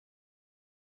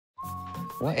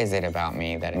What is it about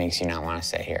me that makes you not want to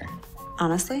stay here?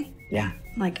 Honestly? Yeah.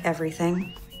 Like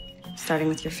everything. Starting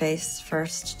with your face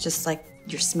first, just like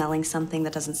you're smelling something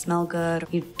that doesn't smell good.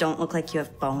 You don't look like you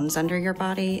have bones under your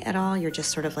body at all. You're just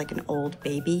sort of like an old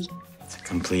baby. It's a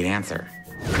complete answer.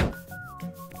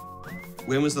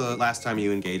 When was the last time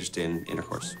you engaged in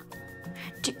intercourse?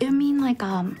 Do you mean like,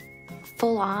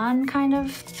 full on kind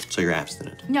of? So you're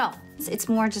abstinent? No, it's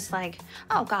more just like,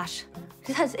 oh gosh,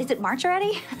 is it March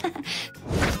already? I'm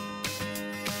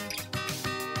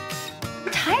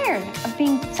tired of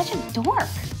being such a dork.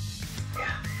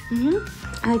 Yeah.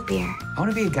 I like beer. I want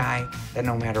to be a guy that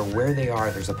no matter where they are,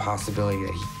 there's a possibility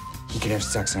that he could have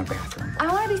sex in a bathroom. I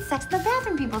want to be sex in the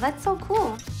bathroom people. That's so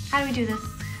cool. How do we do this?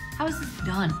 How is this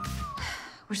done?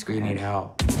 We're screwed. You need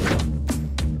help.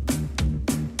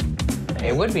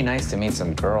 It would be nice to meet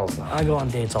some girls, though. I go on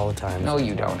dates all the time. No,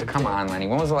 you don't. Come on, Lenny.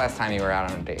 When was the last time you were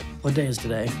out on a date? What day is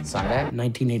today? Sunday?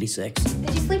 1986.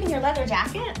 Did you sleep in your leather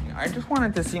jacket? I just want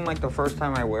it to seem like the first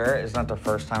time I wear it is not the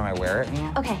first time I wear it.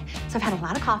 Okay, so I've had a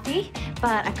lot of coffee,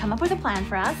 but I've come up with a plan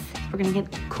for us. We're gonna get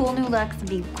cool new looks and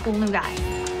be cool new guys.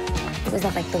 Was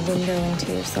that like the window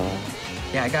into your soul?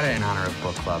 Yeah, I got it in honor of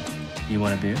book club. You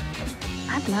want a beer?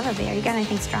 I'd love a beer. You got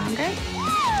anything stronger?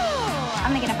 I'm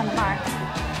gonna get up on the bar.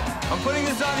 I'm putting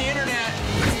this on the internet.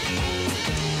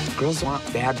 Girls want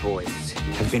bad boys.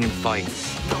 I've been in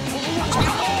fights.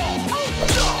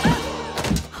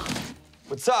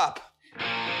 What's up? I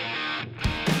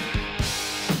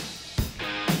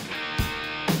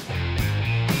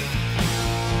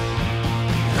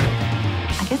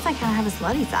guess I kind of have a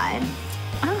slutty side.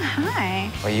 Oh, hi.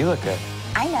 Well, you look good.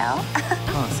 I know.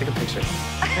 Come on, let's take a picture.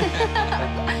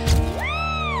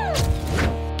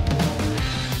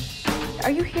 Are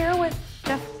you here with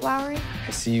Jeff Lowry?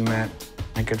 I see you met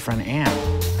my good friend Ann.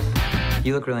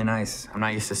 You look really nice. I'm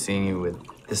not used to seeing you with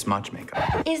this much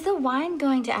makeup. Is the wine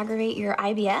going to aggravate your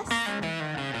IBS?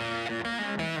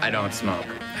 I don't smoke.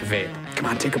 I vape. Come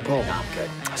on, take a pull. No, I'm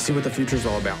good. See what the future's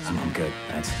all about. I'm good.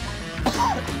 Thanks.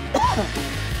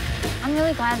 I'm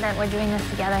really glad that we're doing this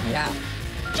together. Yeah.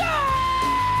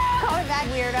 Call me back,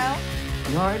 weirdo.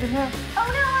 You all right in here? Oh,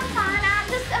 no, I'm fine. I'm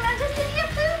just sitting here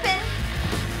pooping.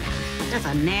 That's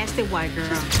a nasty white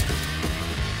girl.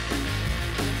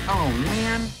 Oh,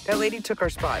 man. That lady took our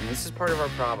spot, and this is part of our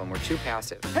problem. We're too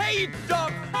passive. Hey, you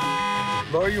dumb!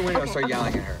 Lower your window and start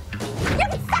yelling at her. You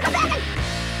son of a bitch!